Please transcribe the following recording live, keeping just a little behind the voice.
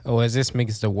Oasis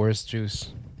makes the worst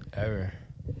juice ever.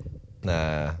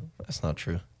 Nah, that's not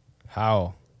true.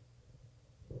 How?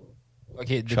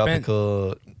 Okay, it depends.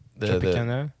 Tropical,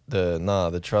 Tropicana?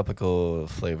 the tropical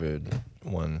flavored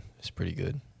one is pretty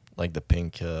good. Like the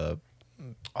pink,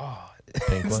 Oh,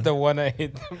 pink it's one. the one I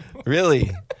hate.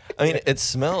 Really? I mean, it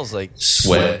smells like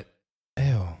sweat. Ew.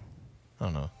 I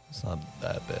don't know. It's not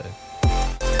that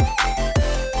bad.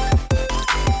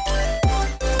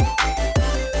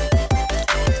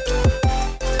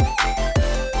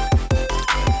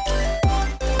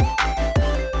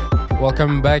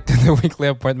 Welcome back to the Weekly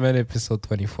Appointment, episode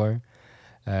 24.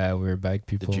 We're back,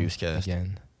 people. Juice Cast.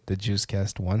 Again. The Juice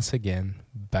Cast once again.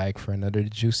 Back for another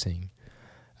juicing.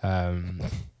 I'm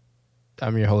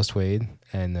your host, Wade,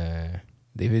 and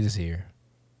David is here.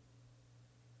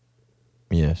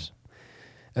 Yes.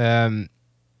 I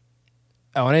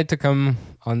wanted to come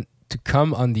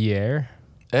on the air.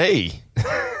 Hey.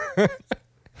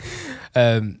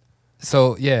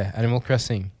 So yeah, Animal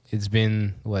Crossing. It's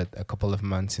been a couple of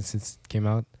months since it came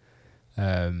out.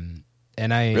 And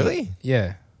I Really?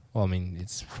 Yeah. Well, I mean,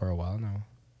 it's for a while now.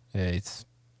 It's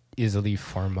easily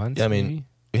 4 months. Yeah, I mean, maybe?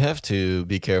 we have to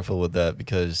be careful with that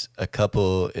because a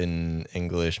couple in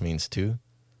English means two.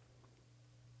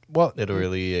 Well,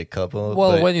 Literally a couple.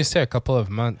 Well, but when you say a couple of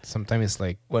months, sometimes it's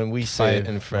like when we say it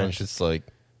 5 in French, months. it's like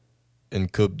in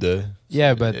coupe de.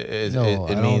 Yeah, but it no,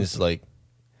 I don't- means like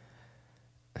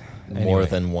more Anyway.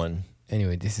 than one.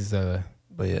 Anyway, this is a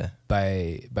But yeah.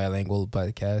 bilingual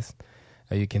podcast.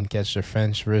 You can catch the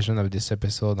French version of this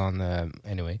episode on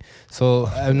anyway. So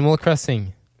Animal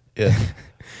Crossing, Yeah.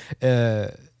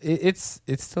 it's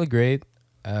still great,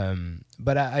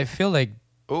 but I feel like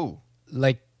Oh.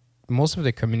 most of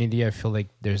the community, I feel like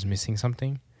there's missing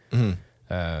something. Mm-hmm.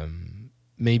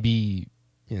 Maybe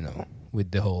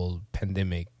with the whole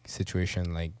pandemic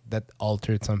situation, like that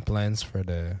altered some plans for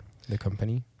the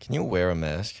company. Can you wear a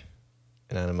mask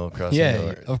in Animal Crossing? Yeah,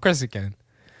 or- of course you can.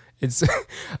 It's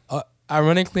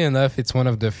ironically enough, it's one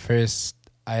of the first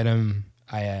item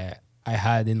I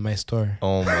had in my store.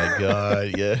 Oh my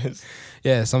god, yes.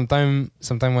 Yeah, sometime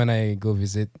when I go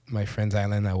visit my friend's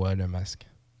island, I wear the mask.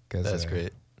 That's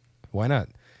great. Why not?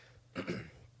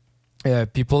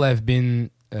 People have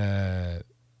been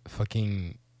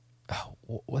fucking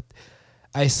what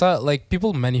I saw, like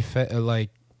people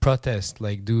protest,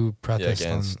 like do protest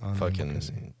against on fucking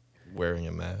democracy. wearing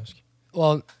a mask.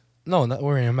 Well, no, not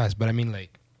wearing a mask, but I mean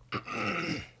like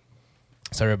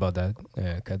sorry about that.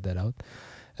 Cut that out.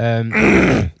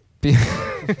 Damn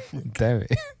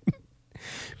it.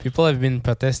 People have been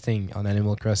protesting on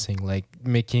Animal Crossing, like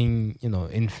making,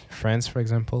 in France, for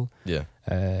example, Yeah.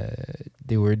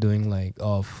 they were doing like,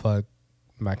 oh fuck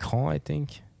Macron, I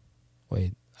think.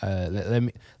 Wait, let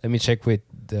me check with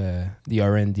the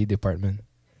R&D department.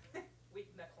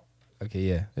 Okay,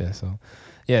 yeah. So,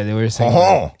 yeah, they were saying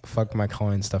like, fuck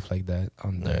Macron and stuff like that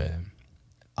on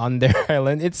their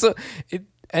island.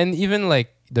 And even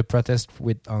like the protest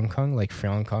with Hong Kong, like Free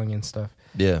Hong Kong and stuff.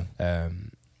 Yeah.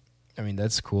 I mean,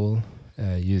 that's cool.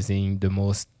 Using the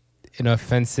most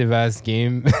inoffensive ass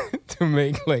game to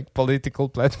make like political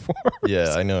platforms.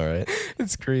 Yeah, I know, right?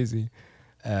 It's crazy.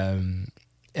 Okay,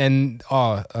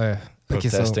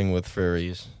 Protesting with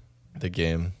furries, the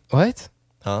game. what?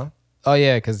 Huh? Oh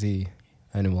yeah, because the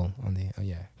animal on the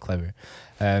clever.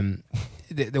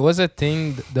 There was a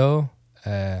thing though.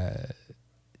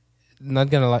 Not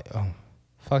gonna lie. Oh,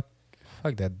 fuck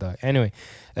that dog. Anyway,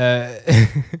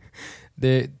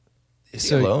 Is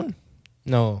he alone?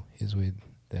 No, he's with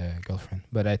the girlfriend.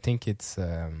 But I think it's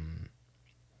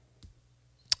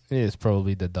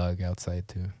probably the dog outside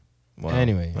too. Wow.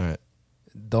 Anyway. All right.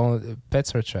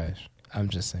 Pets are trash. I'm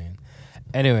just saying.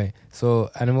 Anyway, so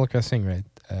Animal Crossing, right?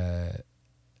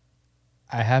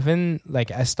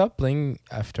 I stopped playing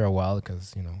after a while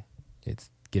because it's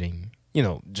getting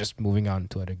just moving on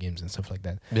to other games and stuff like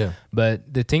that. Yeah.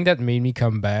 But the thing that made me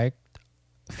come back,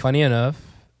 funny enough,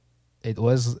 it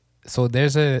was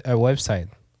there's a website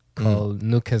called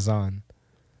Nookazon,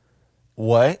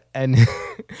 What? and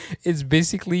it's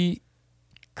basically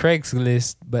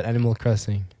Craigslist but Animal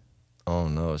Crossing. Oh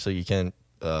no. So you can't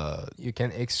You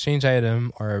can exchange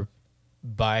item or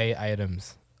buy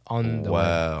items on the web.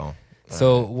 wow.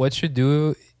 So what you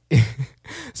do,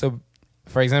 so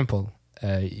for example,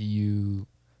 you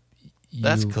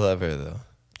That's clever though.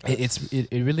 it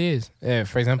really is.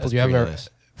 For example, That's you have pretty nice.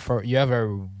 you have a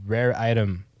rare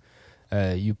item,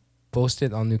 you post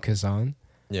it on Nukazon,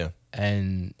 Yeah.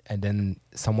 and then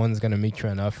someone's gonna make you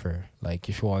an offer. Like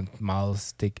if you want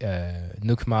miles, take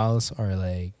Nook miles or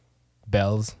like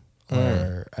bells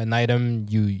or an item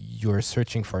you're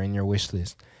searching for in your wish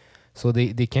list. so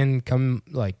they can come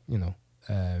like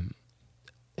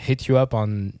hit you up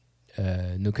on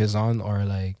Nukazon or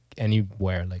like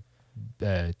anywhere like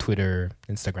Twitter,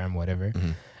 Instagram, whatever,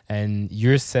 and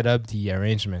you're set up the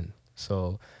arrangement.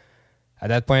 So at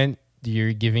that point,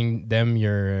 you're giving them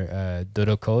your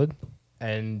Dodo code,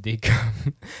 and they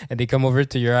come over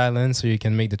to your island so you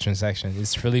can make the transaction.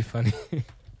 It's really funny.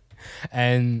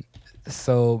 And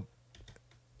so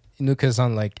Nook is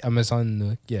on like Amazon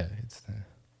Nook. Yeah,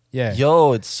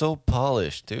 Yo, it's so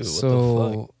polished, dude. So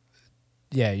what the fuck?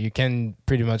 yeah, you can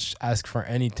pretty much ask for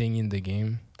anything in the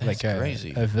game. That's like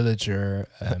crazy. A villager,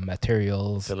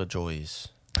 materials. Villageois.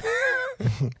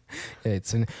 Yeah,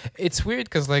 it's weird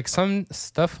because like some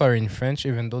stuff are in French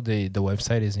even though the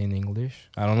website is in English.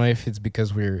 I don't know if it's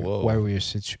because where we're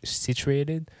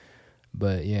situated,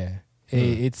 but yeah,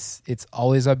 it's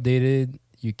always updated.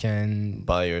 You can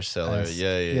buy or seller.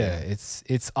 Yeah.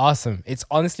 It's awesome. It's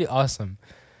honestly awesome.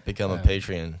 Become a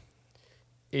Patreon.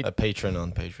 A patron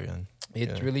on Patreon.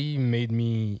 It really made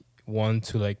me want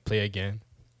to like play again.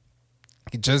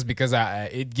 Just because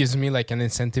it gives me like an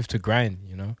incentive to grind,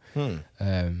 you know.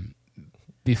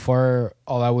 Before,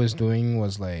 all I was doing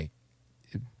was like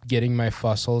getting my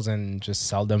fossils and just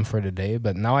sell them for the day.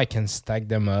 But now I can stack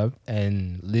them up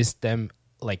and list them.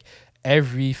 Like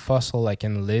every fossil I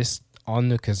can list on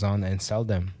Nukazon and sell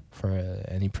them for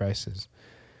any prices.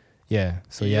 Yeah.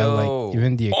 So like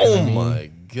even the economy. Oh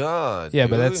my god. Yeah,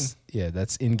 dude. but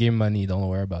that's in-game money. Don't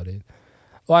worry about it.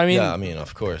 Well, I mean,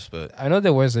 of course, but I know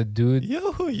there was a dude.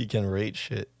 you can rate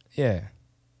shit. Yeah.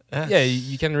 Yeah,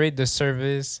 you can rate the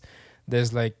service.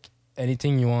 There's like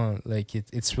anything you want. Like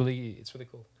it's really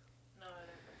cool. No,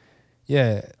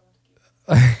 yeah.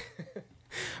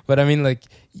 But I mean, like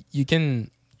you can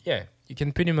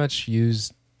pretty much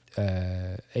use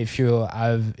if you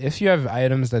have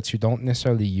items that you don't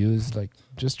necessarily use, like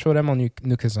just throw them on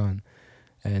Nukazon,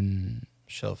 and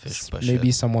shellfish.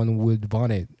 Maybe someone would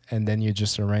want it, and then you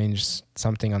just arrange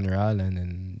something on your island,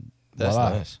 and that's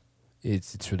voila. Nice.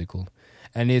 It's really cool,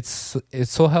 and it's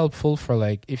so helpful for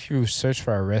like if you search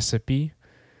for a recipe,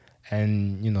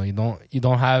 and you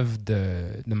don't have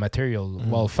the material.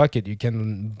 Well, fuck it, you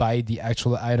can buy the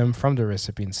actual item from the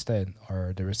recipe instead,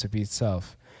 or the recipe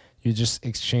itself. You just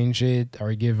exchange it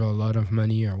or give a lot of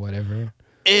money or whatever.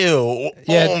 Ew.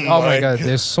 Yeah. Oh my god.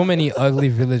 There's so many ugly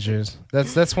villagers.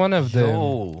 That's one of the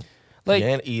like the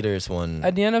anteaters one.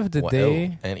 At the end of the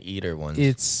day, anteater ones.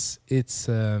 It's it's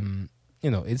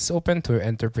open to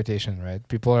interpretation, right?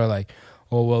 People are like,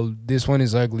 oh well, this one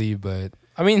is ugly, but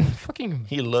I mean, fucking.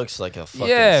 He looks like a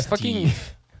fucking fucking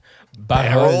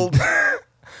barreled.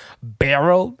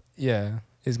 Barreled. Yeah,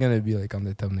 it's gonna be like on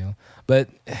the thumbnail, but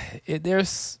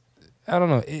there's. I don't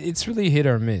know. It's really hit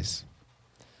or miss.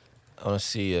 I want to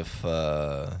see if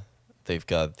they've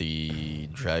got the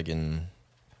dragon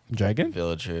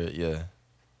villager. Yeah.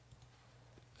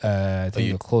 I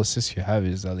think the closest you have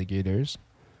is alligators.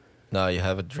 No, you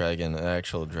have an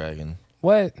actual dragon.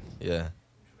 What? Yeah.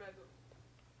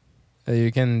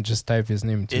 You can just type his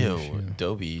name too. Ew,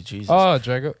 Dobby, Jesus. Oh,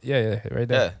 Drago. Yeah, right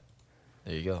there. Yeah.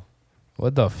 There you go.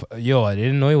 What the Yo, I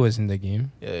didn't know he was in the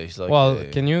game. Yeah, he's like... Well,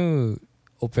 can you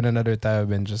open another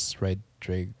tab and just write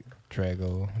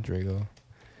Drago.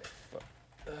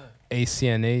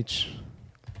 ACNH.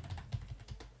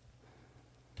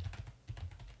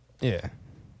 Yeah.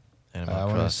 I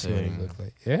want to see what it look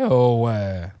like.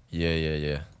 Yeah.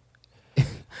 Yeah.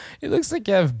 It looks like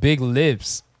you have big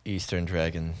lips. Eastern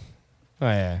dragon. Oh,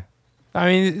 yeah. I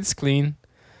mean, it's clean.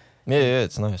 Yeah,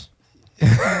 it's nice.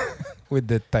 With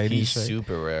the tiny He's shirt.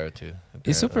 super rare, too. Apparently.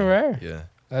 He's super rare? Yeah.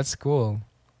 That's cool.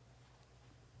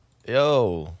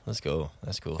 Yo, let's go.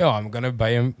 That's cool. Yo, I'm gonna buy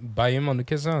him on the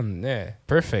Kazan. Yeah,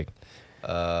 perfect.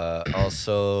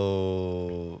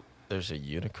 Also, there's a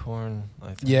unicorn.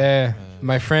 I think. Yeah,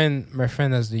 my friend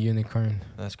has the unicorn.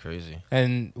 That's crazy.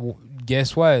 And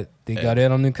guess what? They got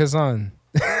it on the Kazan.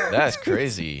 That's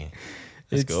crazy.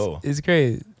 Let's go. It's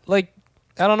great. Like,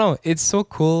 I don't know. It's so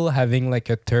cool having like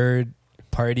a third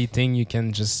party thing. You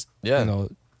can just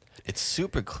It's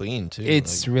super clean too.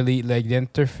 It's like, really like the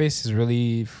interface is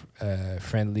really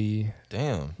friendly.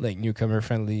 Damn. Like newcomer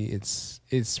friendly. It's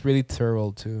really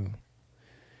thorough too.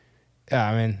 Yeah,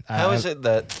 I mean. How is it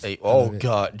that? Oh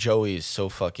god, Joey is so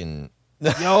fucking.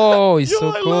 Yo, he's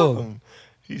so cool. I love him.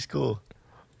 He's cool.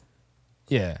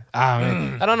 Yeah.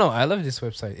 I don't know. I love this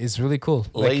website. It's really cool.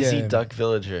 Lazy Duck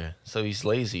Villager. So he's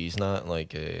lazy. He's not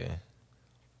like a.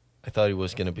 I thought he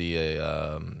was gonna be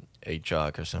a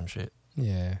jock or some shit.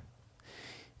 Yeah.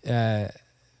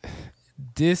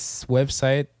 This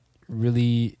website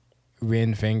really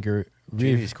reinvigorate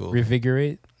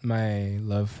my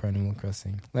love for Animal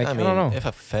Crossing. Like I, I mean, don't know, if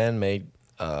a fan made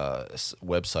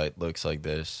website looks like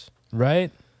this,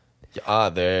 right?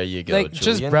 there you go. Like just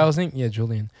Julian. browsing, yeah,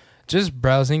 Julian. Just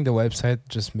browsing the website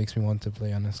just makes me want to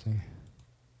play. Honestly,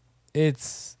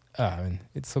 it's I mean,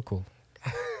 it's so cool.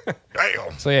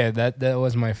 Damn. So yeah, that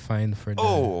was my find for the.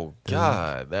 Oh the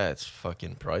God, that's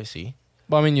fucking pricey.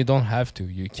 Well, I mean, you don't have to.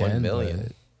 You can. 1 million.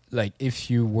 But, like if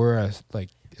you were a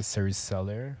series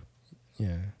seller,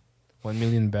 yeah, 1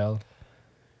 million bell.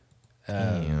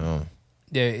 Damn.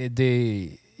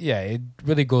 It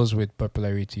really goes with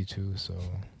popularity too. So,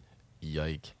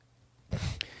 Yike.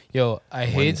 yo, I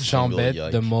hate Jean single Bet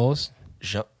yike. the most.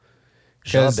 Jean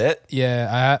 'Cause, Bet?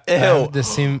 Yeah, I Ew. have the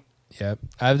same. Yeah,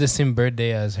 I have the same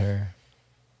birthday as her.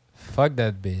 Fuck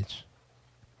that bitch.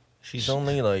 She's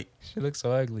only like She looks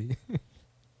so ugly.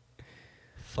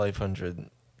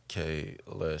 500K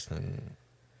less than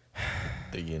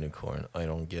the unicorn. I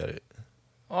don't get it.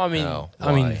 I mean, How?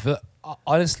 I mean, Why?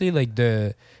 honestly, like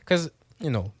because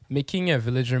making a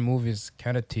villager move is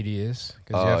kind of tedious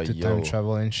because you have to time yo.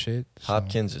 travel and shit. so,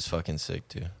 Hopkins is fucking sick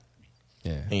too.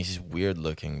 yeah. And he's weird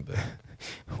looking, but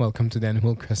Welcome to the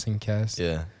Animal Crossing cast.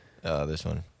 yeah. This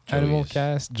one. Animal Joey's-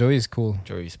 cast. Joey's cool.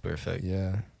 Joey's perfect.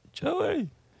 Yeah. Joey.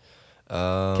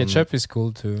 Ketchup is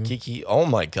cool too. Kiki. Oh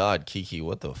my God, Kiki.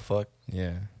 What the fuck?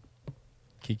 Yeah.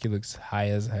 Kiki looks high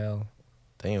as hell.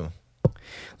 Damn.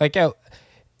 Like,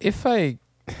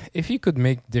 if you could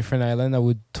make different island, I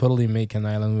would totally make an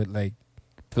island with like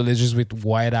villagers with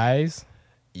wide eyes.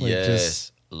 Like, Yes.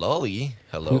 just- Lolly.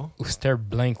 Hello. Who stare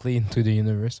blankly into the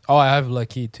universe. Oh, I have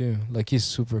Lucky too. Lucky's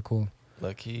super cool.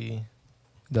 Lucky.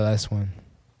 The last one.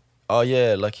 Oh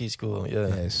yeah, Lucky's cool. Yeah,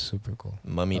 Yeah. it's super cool.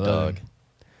 Mummy I love dog. him.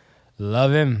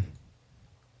 Love him.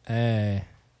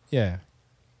 Yeah.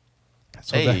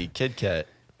 So Hey, Kid Kat.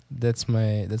 that's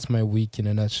my week in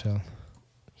a nutshell.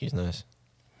 He's nice.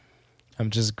 I'm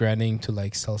just grinding to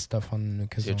like sell stuff on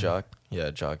Is your Nukazon. jock? Yeah,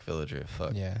 jock villager.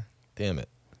 Fuck. Yeah. Damn it.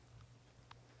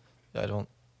 I don't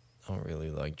really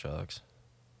like jocks.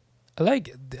 I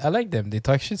like them. They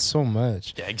talk shit so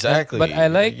much. Yeah, exactly. But I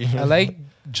like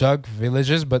jug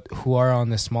villagers, but who are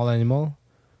on a small animal.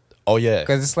 Oh yeah.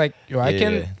 Because it's like, I Yeah,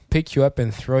 can yeah. pick you up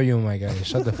and throw you, my guy.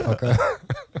 Shut the fuck up.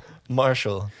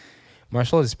 Marshall.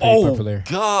 Marshall is pretty popular.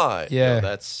 God. Yeah. Yo,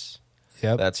 that's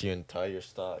Yep. your entire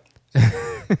stock.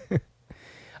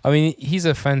 I mean, he's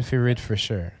a fan favorite for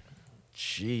sure.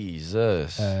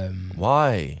 Jesus.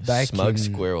 Why? Why? Smug in-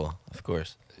 squirrel, of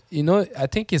course. I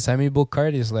think his amiibo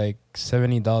card is like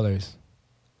 $70.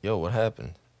 Yo, what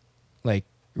happened? Like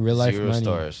real life 0 money.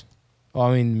 stars. Oh,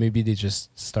 I mean, maybe they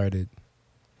just started.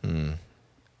 Hmm.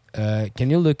 Can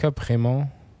you look up Raymond,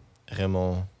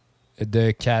 Raymond.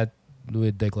 the cat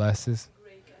with the glasses?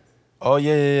 Oh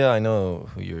yeah. I know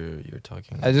who you're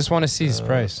talking. I just want to see his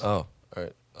price. Oh, all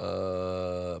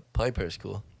right. Piper's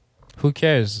cool. Who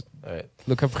cares? All right.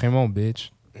 Look up Raymond, bitch.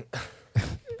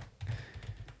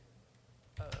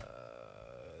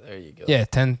 There you go. Yeah,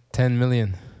 10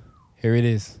 million. Here it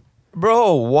is.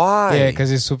 Bro, why? Yeah, because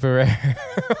it's super rare.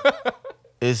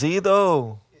 Is he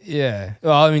though? Yeah.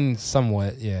 Well, I mean,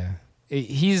 somewhat, yeah.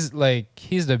 He's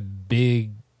the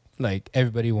big, like,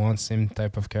 everybody wants him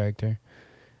type of character.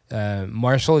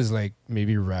 Marshall is, like,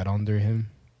 maybe right under him.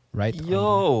 Right? under.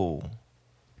 Yo.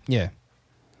 Yeah.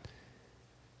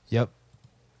 Yep.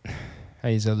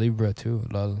 He's a Libra, too.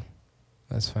 Lol.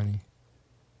 That's funny.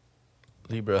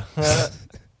 Libra.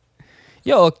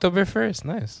 Yo, October 1st.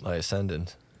 Nice. My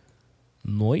ascendant.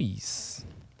 Noise.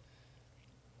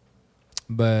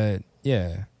 But,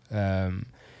 yeah.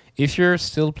 If you're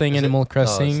still playing Is it- Animal No,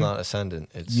 Crossing... it's not ascendant.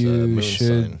 It's you moon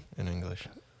should- sign in English.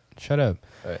 Shut up.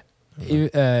 Right.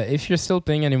 If you're still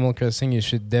playing Animal Crossing, you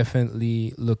should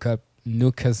definitely look up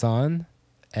Nookazon,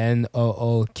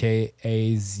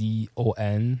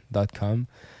 NOOKAZON.com.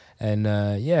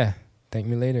 And yeah, thank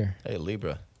me later. Hey,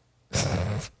 Libra.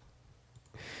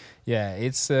 Yeah,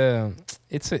 it's a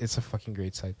fucking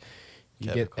great site. You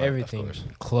Capricorn, get of everything: course.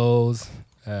 clothes,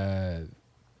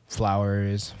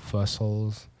 flowers,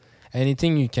 fossils,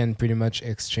 anything you can pretty much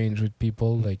exchange with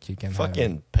people. Like you can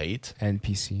Fucking Pate. have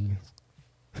NPC.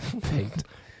 Paid.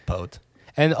 Pout.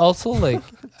 And also, like,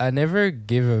 I never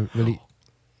gave a really.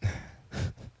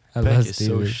 I Peck love is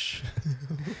so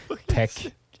David. Peck.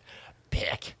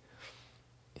 Peck.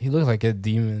 He looked like a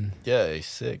demon. Yeah, he's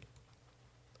sick.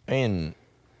 I mean,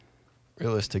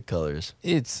 realistic colors.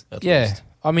 It's At yeah. least.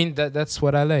 I mean that's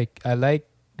what I like. I like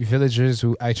villagers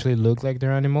who actually look like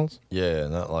they're animals. Yeah,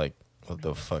 not like, what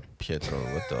the fuck, Pietro?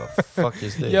 What the fuck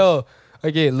is this? Yo,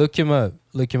 okay, look him up.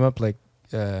 Look him up like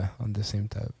on the same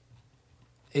tab.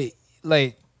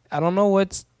 Like I don't know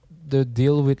what's the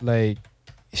deal with like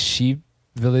sheep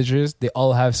villagers, they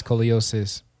all have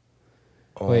scoliosis.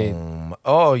 Wait.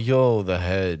 Oh, yo, the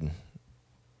head.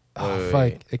 Oh, Wait, fuck.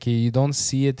 wait. Okay, you don't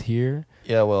see it here,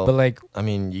 Yeah, well, but like, I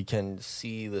mean, you can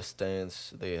see the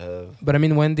stance they have. but I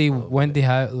mean, when Okay. they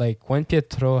have like when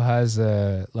Pietro has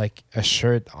a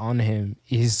shirt on him,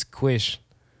 he's squish.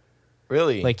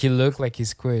 Really? Like he look like he's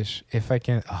squish. If I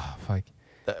can, oh fuck.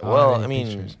 Well, Already I mean,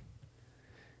 pictures.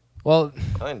 Well,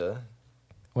 kinda.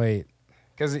 wait,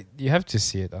 because you have to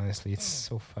see it. Honestly, it's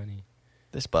so funny.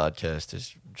 This podcast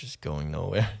is just going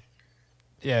nowhere.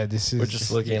 Yeah, this is. We're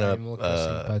just looking the up. Animal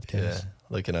Crossing podcast. Yeah,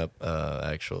 looking up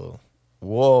actual.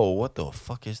 Whoa! What the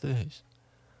fuck is this?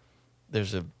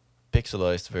 There's a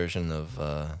pixelized version of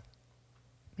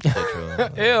Petro.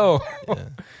 Ew. Yeah.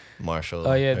 Marshall.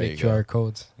 Oh yeah, there the you go. QR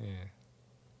codes. Yeah.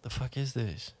 The fuck is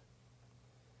this?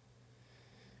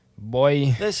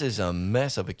 Boy. This is a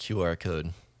mess of a QR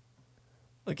code.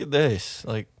 Look at this.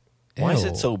 Like, why is Ew.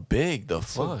 it so big? The It's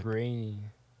so fuck? grainy.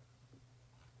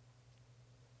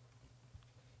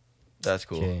 That's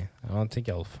cool. Okay, I don't think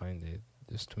I'll find it.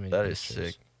 There's too many. That is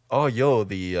pictures. sick. Oh, yo,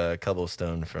 the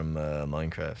cobblestone from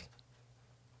Minecraft.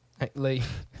 Like,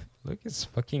 look, it's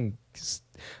fucking.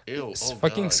 Ew, It's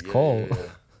fucking skull.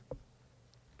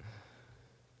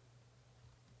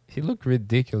 He looked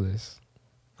ridiculous.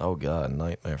 Oh god,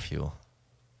 nightmare fuel.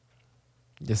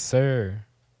 Yes, sir.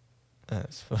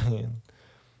 That's fucking.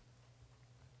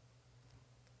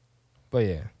 But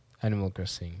yeah, Animal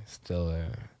Crossing still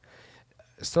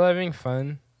having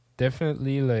fun.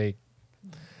 Definitely like.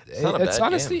 It's not a bad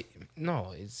honestly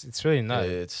no. It's really not.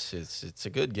 It's a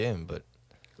good game, but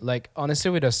Like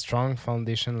honestly, with a strong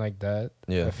foundation like that,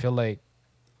 yeah. I feel like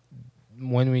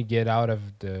when we get out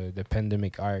of the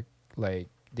pandemic arc, like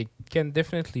they can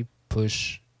definitely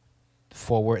push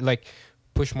forward, like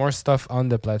push more stuff on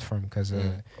the platform. Because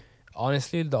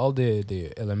honestly, all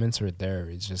the elements are there.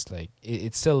 It's just like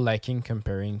it's still lacking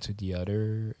comparing to the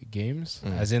other games,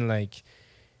 as in like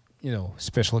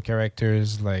special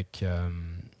characters, like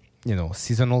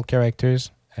seasonal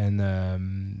characters, and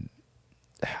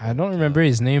I don't remember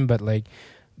his name, but like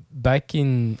back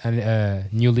in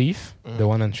New Leaf, the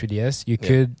one on 3DS,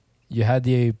 you had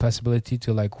the possibility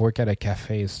to like work at a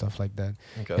cafe and stuff like that.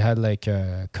 Okay. You had like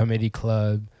a comedy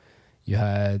club. You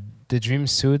had the dream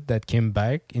suit that came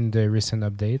back in the recent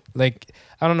update. Like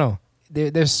I don't know,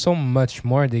 there's so much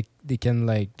more they can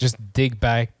like just dig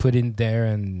back, put in there,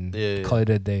 and call it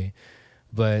a day.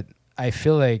 But I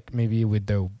feel like maybe with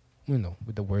the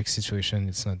with the work situation,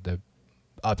 it's not the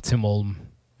optimal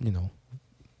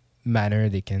manner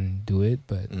they can do it.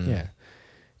 But yeah,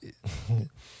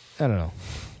 I don't know.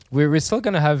 We're still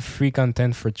gonna have free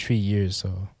content for 3 years,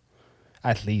 so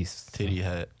at least Titty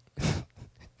hat.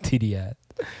 TD hat.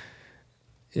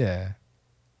 Yeah.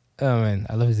 Oh man,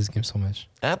 I love this game so much.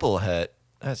 Apple hat.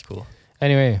 That's cool.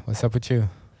 Anyway, what's up with you?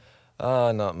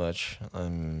 Not much.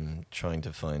 I'm trying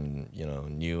to find,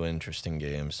 new interesting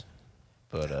games.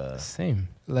 But Same.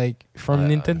 Like from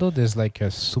Nintendo, there's like a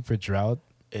super drought.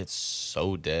 it's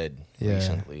so dead Yeah.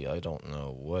 recently. I don't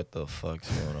know what the fuck's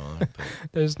going on. But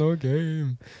There's no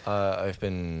game. I've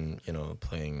been,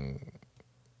 playing.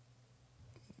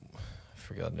 I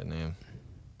forgot the name.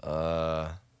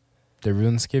 The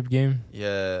RuneScape game.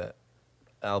 Yeah,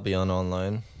 Albion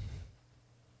Online.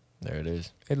 There it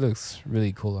is. It looks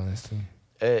really cool, honestly.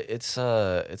 It's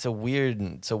a weird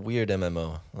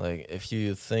MMO. Like if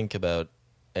you think about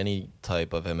any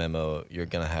type of MMO, you're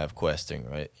gonna have questing,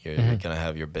 right? You're gonna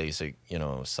have your basic,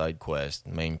 side quest,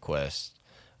 main quest.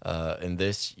 In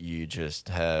this, you just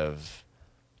have,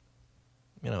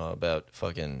 about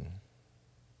fucking,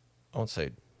 I won't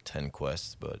say 10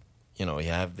 quests, but you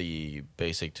have the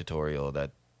basic tutorial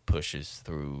that pushes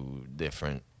through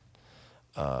different.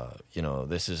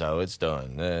 This is how it's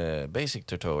done. Basic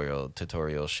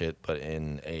tutorial shit, but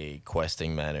in a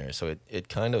questing manner. So it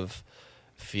kind of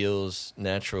feels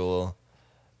natural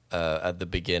at the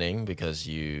beginning because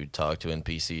you talk to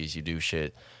NPCs, you do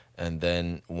shit. And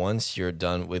then once you're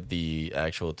done with the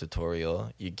actual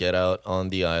tutorial, you get out on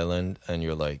the island and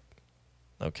you're like,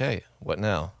 okay, what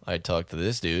now? I talked to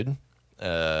this dude,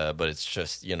 but it's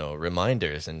just,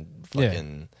 reminders and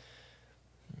fucking...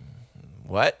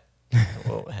 What?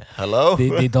 Well, hello?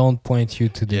 They don't point you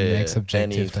to the next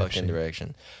objective. Any fucking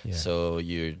direction. Yeah. So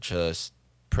you're just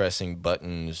pressing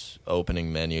buttons,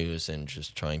 opening menus, and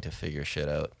just trying to figure shit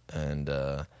out. And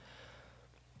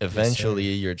eventually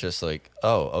you're just like,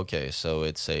 oh, okay, so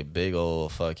it's a big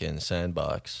old fucking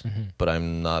sandbox, but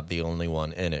I'm not the only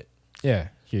one in it. Yeah.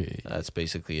 That's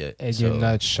basically it. And you're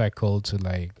not shackled to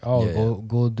like,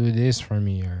 go do this for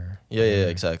me or... Yeah,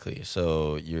 exactly.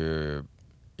 So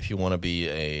if you want to be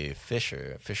a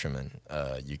fisherman,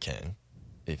 you can.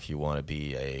 If you want to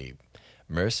be a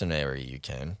mercenary, you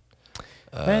can.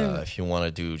 Man. If you want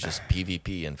to do just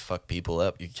PvP and fuck people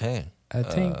up, you can. I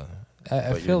think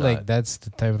I but feel you're like not. that's the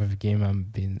type of game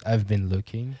I've been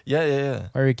looking, Yeah.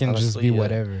 where it can just Honestly, be yeah.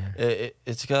 whatever.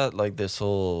 It's got like this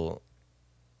whole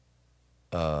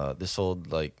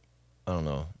like, I don't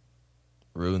know,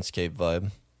 RuneScape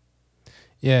vibe.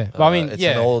 Yeah, well, I mean, it's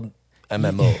yeah, an old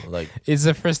MMO. Like, it's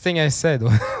the first thing I said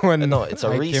when no, it's a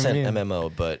I came recent in.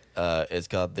 MMO, but it's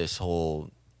got this whole,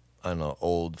 I don't know,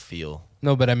 old feel.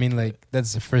 No, but I mean, like,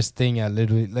 that's the first thing I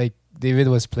literally, like, David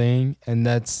was playing, and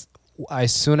that's,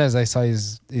 as soon as I saw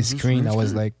his this screen, I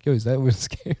was RuneScape? like, yo, is that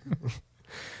RuneScape?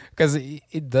 Because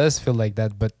it does feel like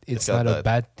that, but it's got not a that,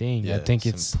 bad thing. I think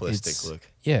simplistic look.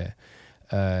 yeah.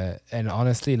 And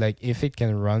honestly, like, if it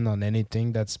can run on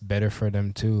anything, that's better for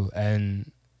them too.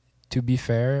 And to be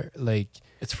fair, like,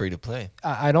 It's free to play.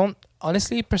 I don't,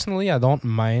 honestly, personally, I don't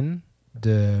mind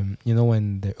the,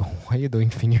 when the, why are you doing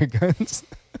finger guns?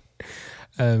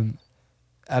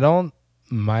 I don't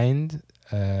mind,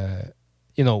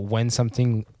 when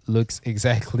something looks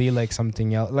exactly like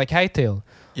something else, like Hytale.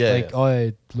 Yeah, Like, oh,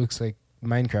 it looks like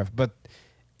Minecraft. But,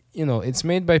 it's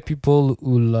made by people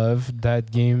who love that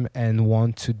game and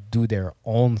want to do their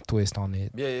own twist on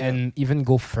it. Yeah. And even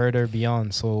go further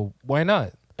beyond. So why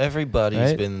not? Everybody's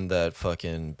Right? been in that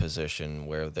fucking position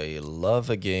where they love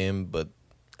a game, but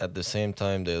at the same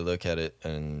time they look at it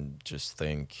and just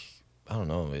think, I don't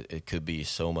know, it could be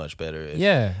so much better if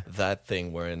Yeah. that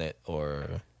thing were in it,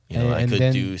 or And- I and could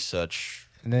then- do such.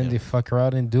 And then Yeah. they fuck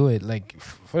around and do it. Like,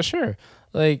 for sure.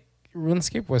 Like,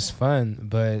 RuneScape was fun,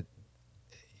 but,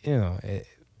 it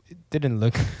didn't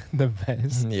look the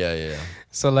best. Yeah.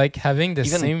 So, like, having the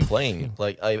Even same playing, feel-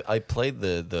 like I played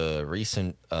the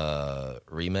recent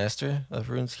remaster of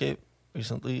RuneScape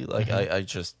recently. Like Mm-hmm.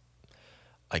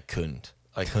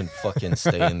 I couldn't fucking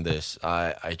stay in this.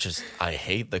 I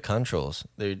hate the controls.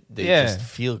 They Yeah. just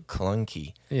feel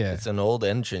clunky. Yeah. It's an old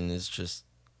engine. It's just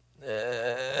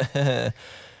I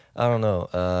don't know.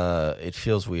 It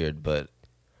feels weird, but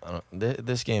I don't,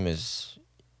 this game is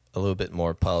a little bit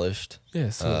more polished. Yeah,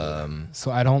 so, Um,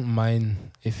 so I don't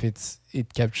mind if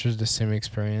it captures the same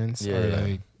experience, or Yeah.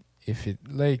 like if it,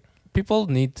 like, people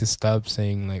need to stop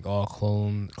saying like, oh,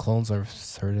 clones of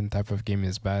certain type of game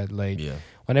is bad. Like, yeah.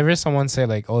 whenever someone say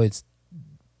like, oh, it's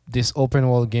this open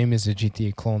world game is a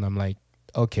GTA clone, I'm like,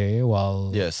 okay,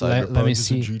 well, Yeah, let Cyberpunk me is a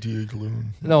see. GTA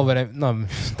clone. No, but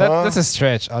that's a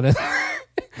stretch.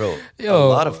 Bro, Yo, a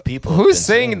lot of people. have Who's been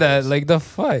saying that? this. Like, the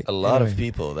fuck? A lot of Anyway.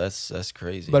 people. That's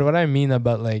crazy. But what I mean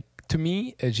about, like, to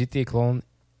me, a GTA clone,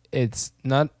 it's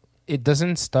not. It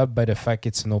doesn't stop by the fact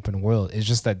it's an open world. It's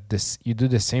just that you do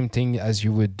the same thing as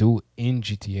you would do in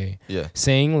GTA. yeah,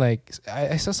 Saying like,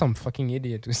 I saw some fucking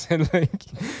idiot who said like,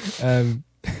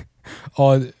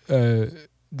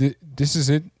 this is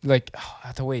it. Like, I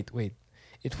have to wait.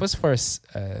 It was for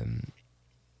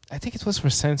I think it was for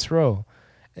Saints Row,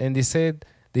 and they said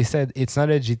it's not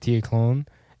a GTA clone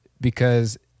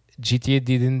because GTA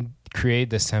didn't create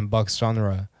the sandbox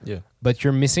genre. yeah. But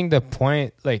you're missing the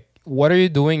point. Like, what are you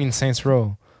doing in Saints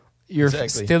Row? You're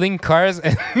Exactly. stealing cars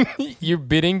and you're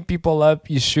beating people up.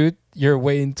 You shoot your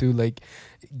way into like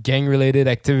gang-related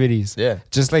activities, Yeah,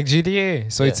 just like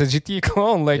GTA. So Yeah. it's a GTA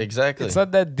clone. Like, exactly. it's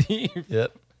not that deep,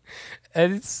 Yep.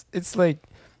 and it's like,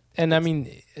 and I mean,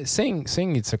 saying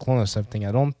it's a clone of something,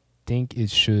 I don't think it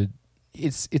should.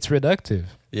 It's reductive.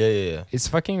 Yeah. It's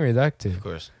fucking reductive. Of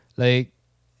course. Like,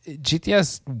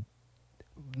 GTA's,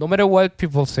 no matter what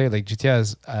people say, like,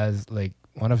 GTA has like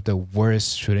one of the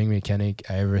worst shooting mechanic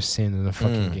I ever seen in a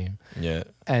fucking game. Yeah.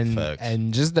 And Facts.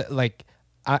 and just that, like,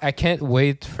 I can't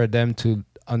wait for them to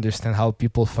understand how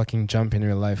people fucking jump in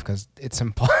real life, because it's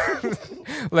impossible.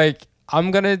 Like, I'm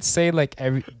gonna say like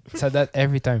said that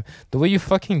every time. The way you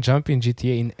fucking jump in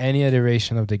GTA in any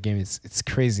iteration of the game, it's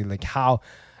crazy. Like,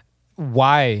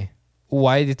 why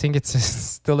do you think it's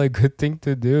still a good thing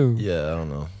to do? Yeah, I don't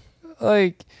know.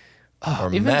 Like, Or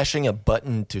even mashing a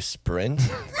button to sprint.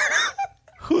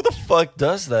 Who the fuck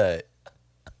does that?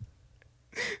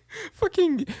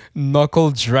 fucking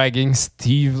knuckle dragging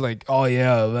Steve, like, oh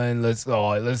yeah, man, let's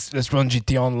run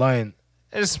GT Online.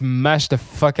 Just mash the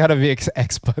fuck out of the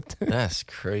X button. That's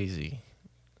crazy.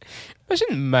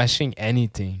 Imagine mashing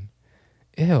anything.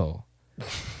 Ew.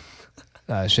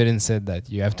 I shouldn't said that.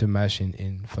 You have to mash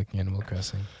in fucking Animal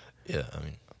Crossing. Yeah, I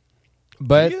mean.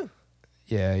 But do you?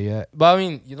 yeah. But I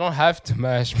mean, you don't have to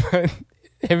mash, but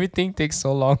everything takes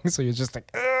so long, so you're just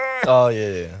like, "Ugh." Oh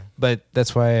yeah. But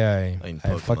that's why In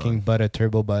I fucking Pokemon. bought a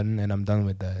turbo button, and I'm done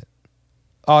with that.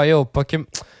 Oh, yo,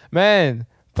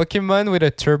 Pokemon with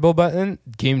a turbo button,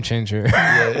 game changer.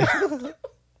 Yeah.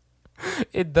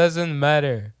 It doesn't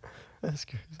matter. That's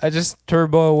crazy. I just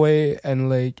turbo away and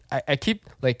like I keep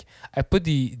like I put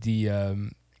the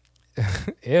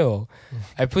ew.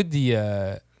 I put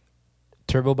the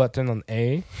turbo button on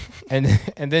A and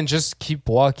then just keep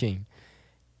walking.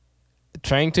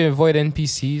 Trying to avoid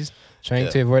NPCs, trying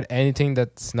to avoid anything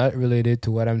that's not related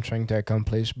to what I'm trying to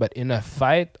accomplish. But in a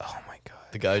fight, oh my god.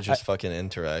 The guy just fucking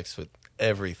interacts with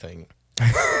everything.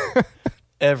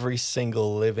 Every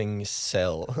single living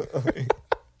cell.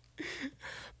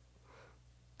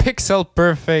 Pixel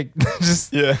perfect.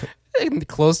 Just Yeah.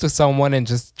 close to someone and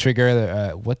just trigger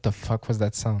the what the fuck was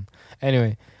that sound?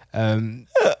 Anyway,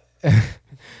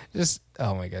 just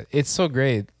oh my god. It's so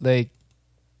great. Like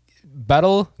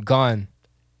battle gone.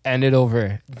 Ended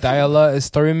over. Dialogue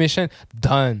story mission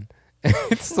done.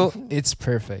 It's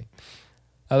perfect.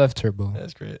 I love Turbo.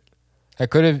 That's great. I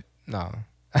could have no.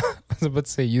 I was about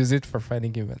to say use it for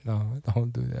fighting game, but no,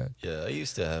 don't do that. Yeah, I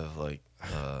used to have like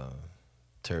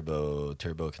turbo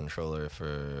controller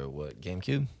for what,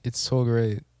 GameCube? It's so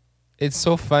great. It's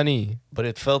so funny. But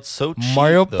it felt so cheap.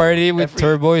 Mario though. Party with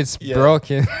Turbo, it's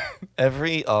broken.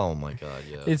 Oh my god,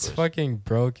 yeah. It's fucking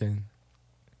broken.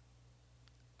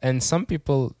 And some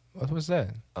people, what was that?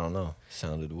 I don't know.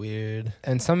 Sounded weird.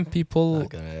 And some people, Not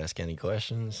gonna ask any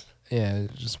questions. yeah,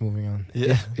 just moving on.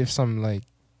 Yeah. If some like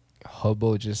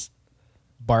hobo just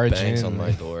barge Bangs in, on my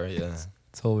like, door, yeah.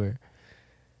 it's over.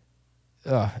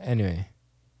 Anyway.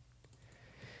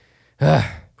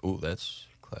 Ooh, that's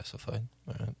classified.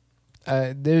 All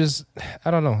right. There's,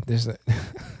 I don't know. There's a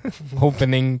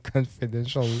opening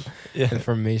confidential Yeah.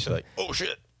 information. You're like, oh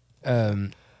shit. I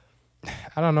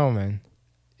don't know, man.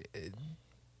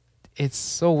 It's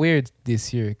so weird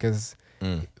this year because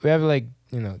we have like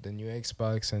the new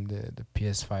Xbox and the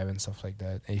PS5 and stuff like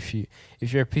that. If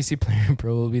you're a PC player, you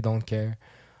probably don't care,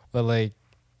 but like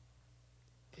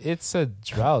it's a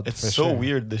drought. It's for so sure.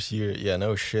 weird this year. Yeah,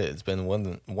 no shit. It's been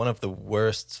one of the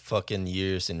worst fucking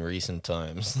years in recent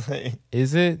times.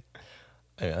 Is it?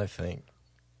 I think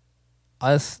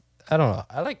I don't know.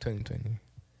 I like 2020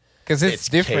 because it's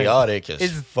different. Chaotic as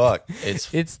It's- fuck.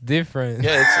 It's different.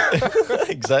 Yeah, it's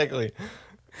exactly.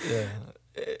 Yeah,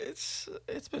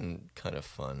 it's been kind of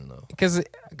fun though. Because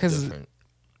Different.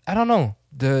 I don't know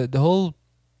the whole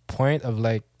point of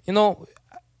like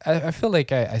I feel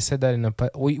like I said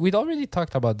that we'd already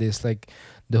talked about this, like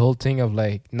the whole thing of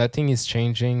like nothing is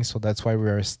changing, so that's why we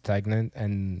are stagnant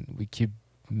and we keep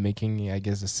making, I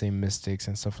guess, the same mistakes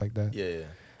and stuff like that. Yeah.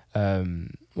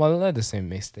 Well, not the same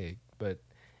mistake, but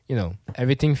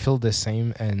everything feels the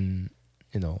same, and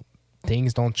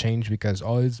things don't change because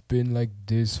it's been like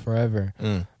this forever.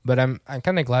 But I'm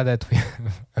kind of glad that we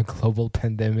have a global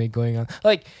pandemic going on.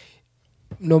 Like,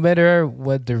 no matter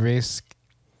what the risk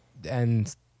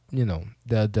and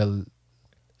the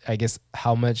I guess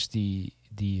how much the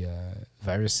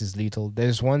virus is lethal,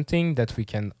 there's one thing that we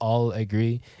can all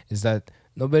agree is that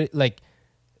nobody like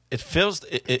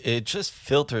It just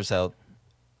filters out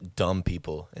dumb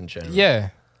people in general.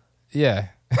 yeah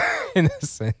in a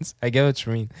sense. I get what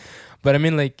you mean, but I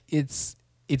mean like it's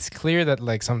clear that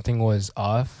like something was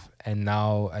off, and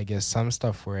now I guess some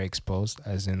stuff were exposed,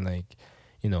 as in like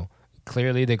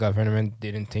clearly the government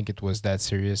didn't think it was that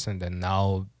serious, and then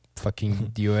now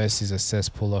fucking the US is a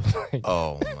cesspool of like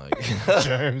Oh my god.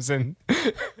 germs and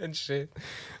shit.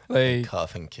 Like,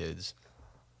 Coughing kids.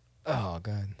 oh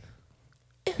god,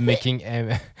 making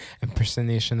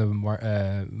impersonation of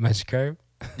Magikarp.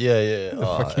 Yeah. The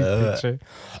fucking picture.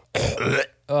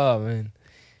 Oh man,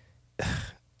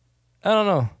 I don't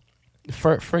know.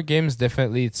 For games,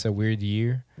 definitely it's a weird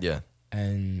year, Yeah.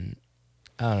 and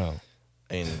I don't know.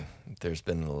 I mean, there's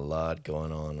been a lot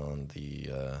going on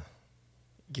the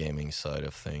gaming side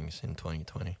of things in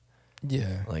 2020.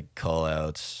 Yeah, Like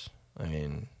call-outs. I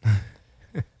mean,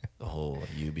 the whole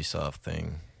Ubisoft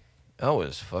thing. That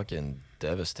was fucking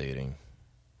devastating.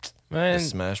 man. The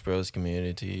Smash Bros.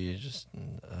 Community, just,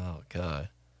 oh god.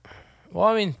 Well,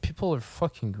 I mean, people are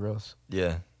fucking gross,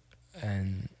 Yeah.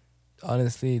 and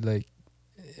honestly, like,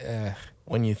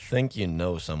 When you think you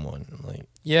know someone, like,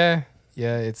 yeah,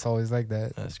 it's always like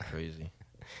that. that's crazy.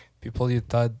 People you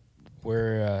thought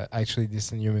were actually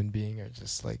decent human being are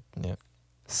just like Yeah.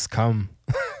 scum,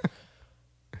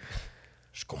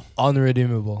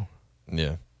 unredeemable.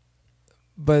 Yeah.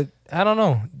 But I don't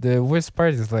know. The worst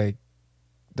part is like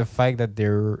the fact that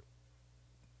they're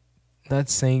not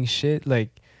saying shit.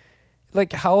 Like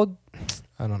how?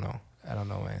 I don't know,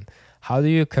 man. How do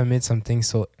you commit something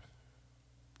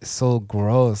so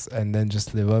gross and then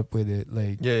just live up with it?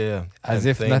 Like, Yeah. as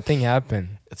And if think nothing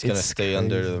happened. It's gonna stay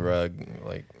under crazy. the rug.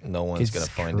 Like, no one's It's gonna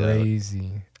find out.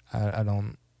 crazy. I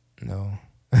don't know.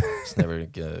 It's never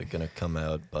gonna come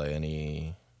out by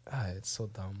any. It's so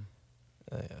dumb.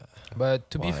 Yeah. But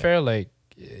to be Why? fair, like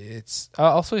it's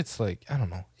also it's like I don't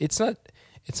know. It's not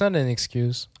an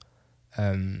excuse.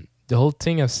 The whole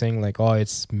thing of saying like oh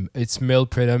it's male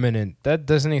predominant, that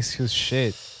doesn't excuse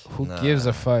shit. Who Nah. gives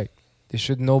a fuck? They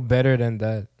should know better than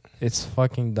that. It's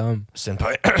fucking dumb.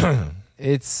 Senpai.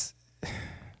 It's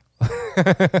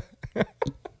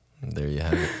There you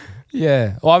have it.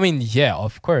 yeah. Well, I mean, yeah,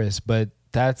 of course, but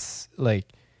that's like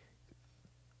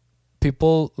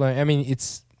people like I mean,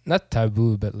 it's not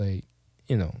taboo, but like,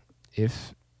 you know,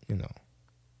 if, you know,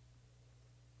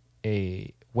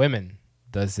 a woman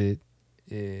does it,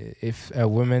 if a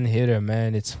woman hit a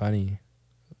man, it's funny.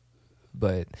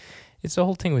 But it's the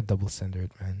whole thing with double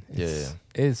standard, man.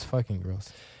 It's fucking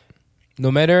gross.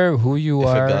 No matter who you If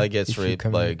are, a guy gets if you raped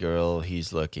come by in- a girl,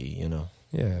 he's lucky, you know.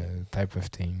 yeah, type of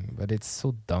thing. But it's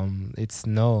so dumb. It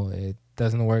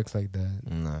doesn't work like that.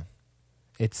 No.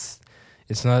 It's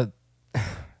not.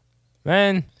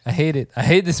 Man, I hate it. I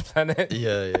hate this planet.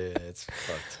 Yeah, it's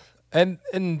fucked.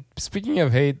 And speaking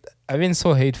of hate, I've been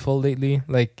so hateful lately.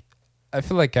 Like, I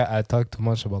feel like I talk too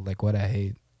much about like what I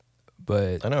hate,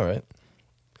 but I know, right?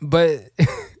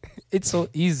 it's so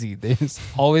easy. There's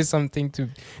always something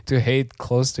to hate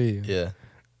close to you. Yeah.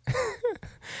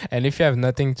 And if you have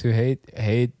nothing to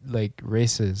hate like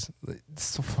races. It's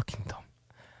so fucking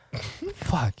dumb.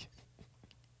 Fuck.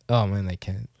 Oh man, I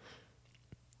can't.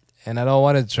 And I don't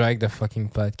want to drag the fucking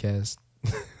podcast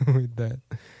with that.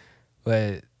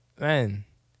 But man,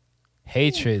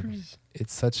 hatred.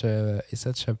 It's such a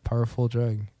powerful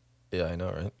drug. Yeah, I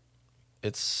know, right?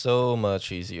 It's so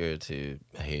much easier to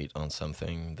hate on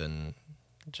something than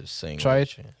just saying Try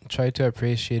what you- Try to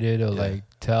appreciate it or Yeah. like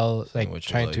tell Saying like what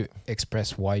you trying to like.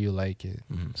 express why you like it.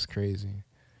 Mhm. It's crazy.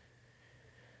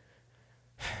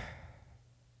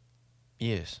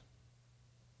 Yes.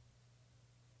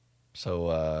 So,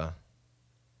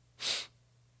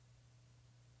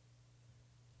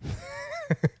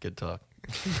 good talk.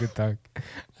 Good talk.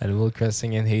 Animal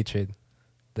Crossing and hatred.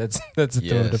 That's the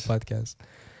tone of the Yes. podcast.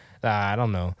 I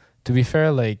don't know. To be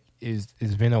fair, like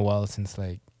it's been a while since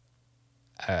like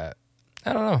I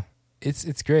don't know.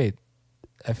 It's great.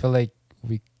 I feel like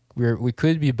we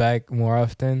could be back more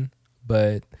often,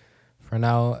 but for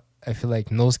now I feel like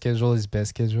no schedule is best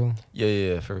schedule.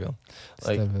 Yeah, for real.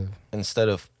 Like, Instead of- instead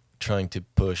of trying to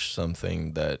push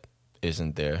something that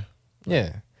isn't there.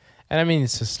 yeah. And I mean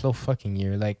it's a slow fucking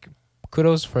year. Like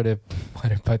kudos for the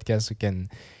other podcast who can,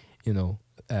 you know,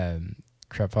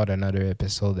 crap out another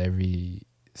episode every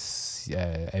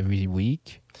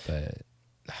week. But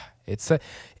it's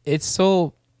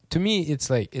so to me it's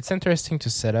like it's interesting to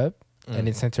set up and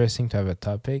it's interesting to have a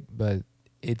topic, but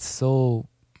it's so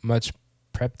much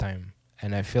prep time,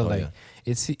 and I feel like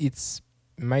it's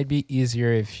might be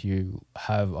easier if you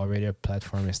have already a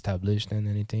platform established than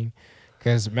anything.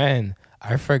 Because man,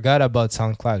 I forgot about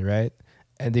SoundCloud, right?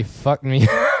 And they fucked me.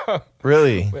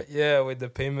 Really? But yeah, with the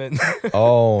payment.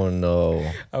 Oh no!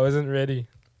 I wasn't ready.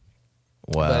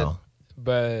 Wow.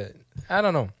 But I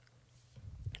don't know.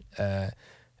 I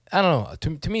don't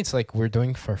know. To me, it's like we're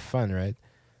doing for fun, right?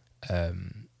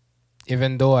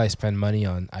 Even though I spend money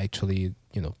on actually,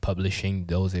 you know, publishing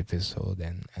those episodes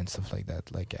and stuff like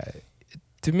that. Like,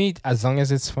 to me, as long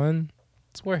as it's fun,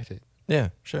 it's worth it. Yeah,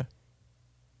 sure.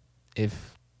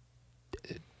 If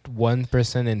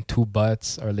 1% and 2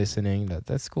 bots are listening,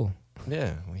 that's cool.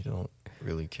 Yeah, we don't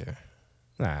really care.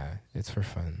 Nah, it's for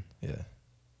fun. Yeah.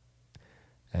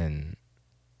 And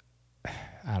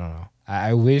I don't know.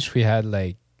 I wish we had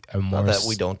like a more. Not that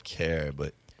we don't care,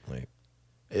 but like,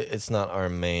 it's not our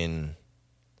main.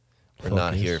 We're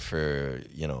not Focus. here for,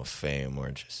 you know, fame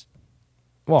or just.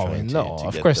 Well, trying no, to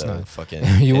of get course the not. Fucking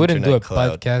You wouldn't do a internet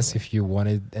cloud. podcast if you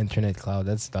wanted internet cloud.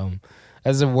 That's dumb.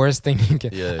 That's the worst thing you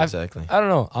can. Yeah, exactly. I don't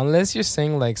know. Unless you're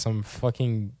saying like some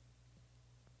fucking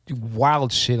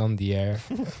wild shit on the air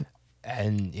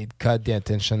and it caught the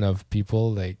attention of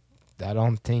people, like I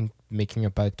don't think making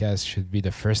a podcast should be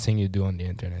the first thing you do on the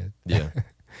internet. Yeah.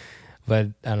 But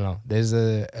I don't know. There's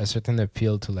a certain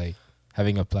appeal to like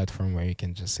having a platform where you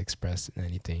can just express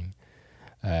anything.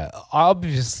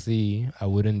 Obviously, I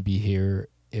wouldn't be here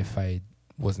if I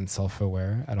wasn't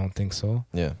self-aware. I don't think so.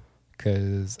 Yeah.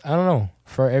 Cause I don't know.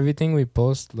 For everything we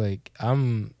post, like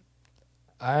I'm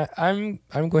going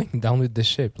down with the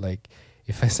ship. Like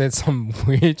if I said some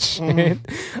weird shit,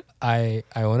 I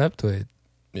own up to it.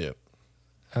 Yeah.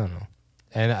 I don't know.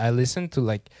 And I listened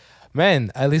to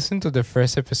I listened to the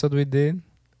first episode we did,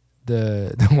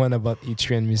 the one about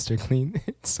E3 and Mr. Clean.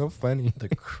 It's so funny. The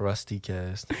crusty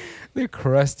cast. The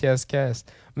crusty ass cast.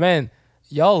 Man,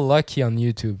 y'all lucky on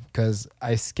YouTube because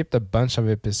I skipped a bunch of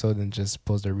episodes and just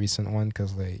posted a recent one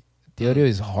because like the audio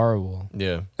is horrible.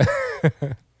 Yeah.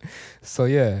 So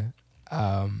yeah,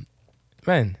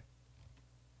 man,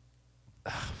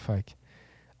 fuck.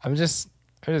 I'm just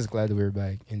glad we're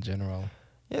back in general.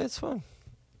 Yeah, it's fun.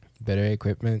 Better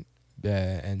equipment,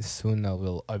 and soon I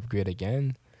will upgrade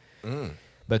again. Mm.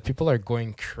 But people are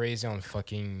going crazy on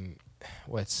fucking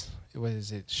what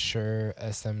is it? Shure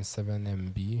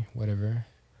SM7MB, whatever.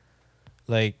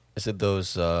 Like, Is it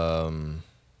those the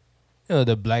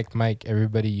black mic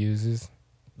everybody uses.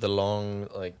 the long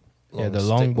The stick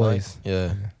long mic? boys.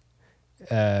 Yeah.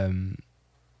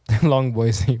 Long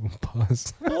boys.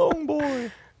 Pause. Long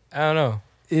boy. I don't know.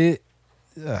 It.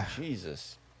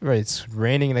 Jesus. Right, it's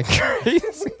raining like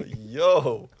crazy.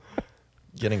 Yo.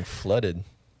 Getting flooded.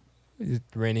 It's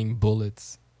raining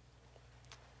bullets.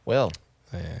 Well,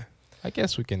 Yeah, I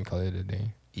guess we can call it a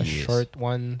day. A Yes. short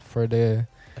one for the.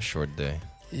 a short day.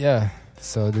 Yeah.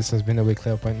 So this has been a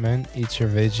weekly appointment. Eat your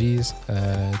veggies,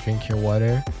 drink your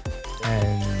water,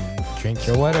 and drink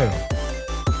your water.